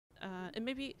And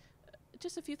maybe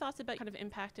just a few thoughts about kind of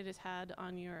impact it has had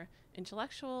on your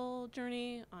intellectual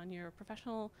journey, on your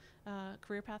professional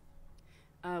career path.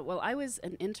 Well, I was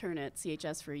an intern at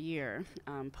CHS for a year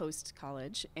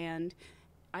post-college, and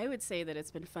I would say that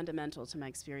it's been fundamental to my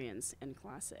experience in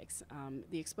classics.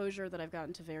 The exposure that I've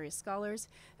gotten to various scholars,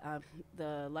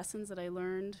 the lessons that I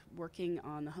learned working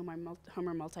on the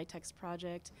Homer multi-text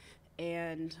project,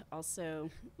 and also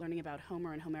learning about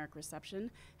Homer and Homeric reception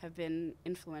have been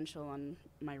influential on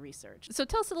my research. So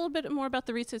tell us a little bit more about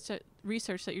the research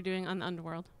that you're doing on the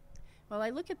underworld. Well, I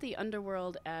look at the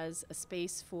underworld as a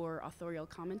space for authorial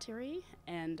commentary,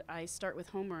 and I start with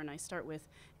Homer and I start with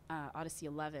Odyssey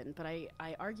 11, but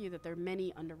I argue that there are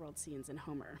many underworld scenes in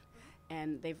Homer,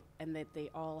 and that they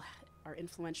all are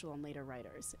influential on later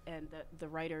writers, and that the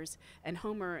writers and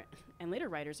Homer and later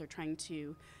writers are trying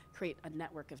to create a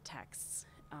network of texts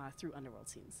through underworld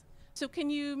scenes. So can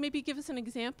you maybe give us an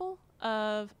example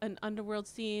of an underworld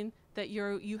scene that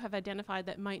you have identified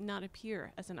that might not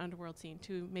appear as an underworld scene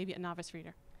to maybe a novice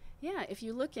reader? Yeah, if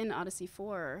you look in Odyssey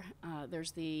 4,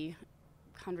 there's the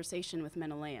conversation with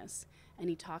Menelaus, and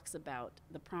he talks about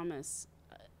the promise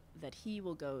that he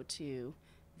will go to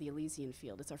the Elysian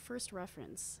field. It's our first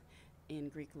reference in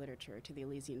Greek literature to the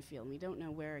Elysian field. We don't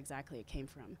know where exactly it came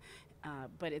from,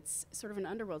 but it's sort of an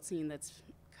underworld scene that's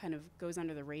kind of goes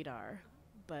under the radar.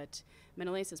 But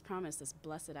Menelaus has promised this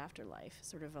blessed afterlife,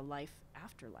 sort of a life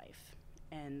after life,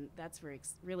 and that's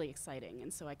really exciting.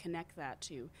 And so I connect that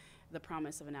to the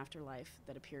promise of an afterlife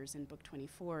that appears in Book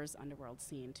 24's underworld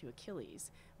scene to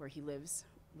Achilles, where he lives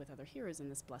with other heroes in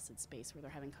this blessed space where they're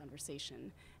having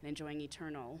conversation and enjoying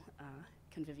eternal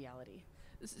conviviality.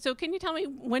 So can you tell me,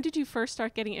 when did you first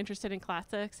start getting interested in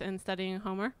classics and studying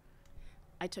Homer?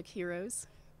 I took Heroes.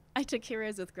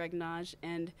 With Greg Naj,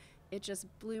 and it just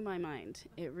blew my mind.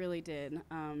 It really did.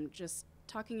 Just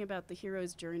talking about the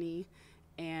hero's journey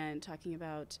and talking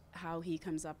about how he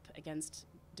comes up against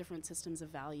different systems of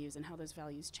values and how those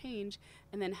values change,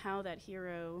 and then how that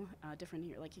hero, different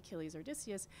hero like Achilles or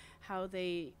Odysseus, how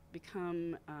they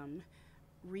become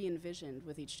re-envisioned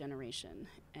with each generation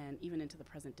and even into the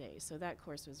present day. So that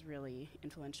course was really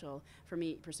influential for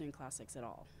me pursuing classics at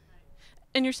all.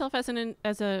 And yourself as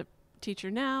a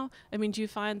teacher now, I mean, do you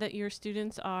find that your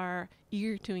students are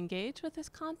eager to engage with this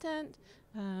content?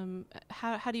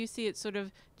 How do you see it sort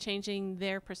of changing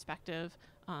their perspective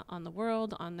on the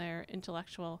world, on their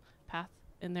intellectual path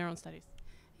in their own studies?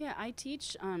 Yeah, I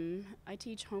teach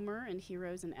Homer and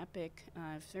Heroes and Epic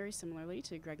very similarly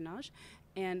to Greg Naj,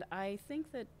 and I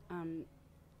think that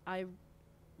I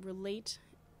relate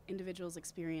individuals'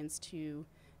 experience to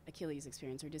Achilles'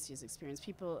 experience or Odysseus' experience.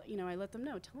 People, I let them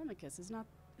know Telemachus is not.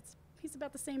 He's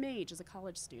about the same age as a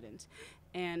college student,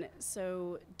 and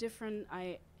so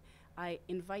I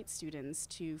invite students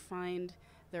to find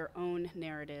their own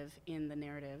narrative in the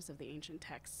narratives of the ancient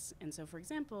texts. And so, for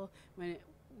example, when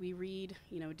we read,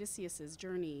 Odysseus's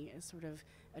journey as sort of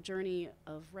a journey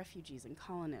of refugees and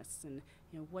colonists, and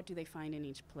what do they find in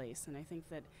each place? And I think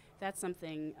that that's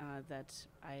something that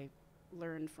I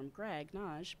learned from Greg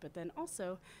Naj, but then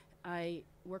also I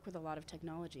work with a lot of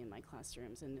technology in my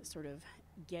classrooms and sort of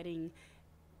getting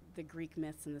the Greek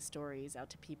myths and the stories out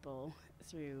to people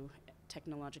through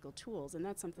technological tools, and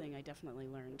that's something I definitely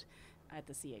learned at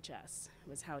the CHS,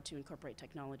 was how to incorporate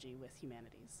technology with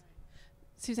humanities.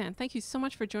 Suzanne, thank you so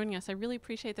much for joining us. I really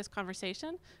appreciate this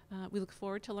conversation. We look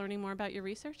forward to learning more about your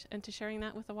research and to sharing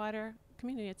that with the wider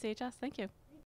community at CHS. Thank you.